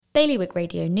Bailiwick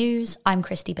Radio News, I'm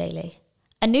Christy Bailey.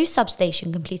 A new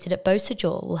substation completed at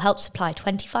Beausejour will help supply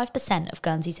 25% of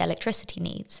Guernsey's electricity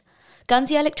needs.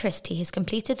 Guernsey Electricity has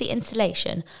completed the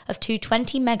installation of two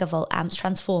 20 megavolt amps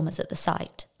transformers at the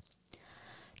site.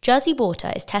 Jersey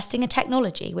Water is testing a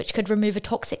technology which could remove a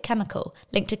toxic chemical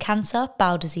linked to cancer,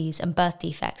 bowel disease and birth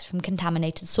defects from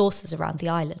contaminated sources around the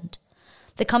island.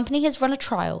 The company has run a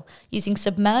trial using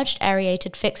submerged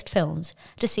aerated fixed films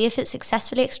to see if it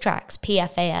successfully extracts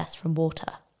PFAS from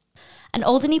water. An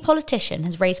Alderney politician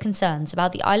has raised concerns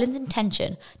about the island's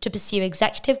intention to pursue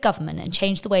executive government and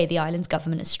change the way the island's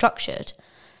government is structured.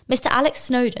 Mr. Alex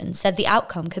Snowden said the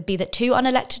outcome could be that two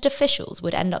unelected officials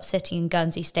would end up sitting in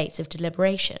Guernsey states of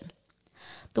deliberation.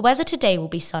 The weather today will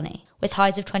be sunny, with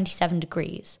highs of 27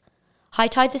 degrees. High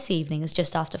tide this evening is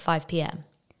just after 5 p.m.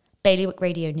 Bailiwick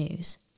Radio News.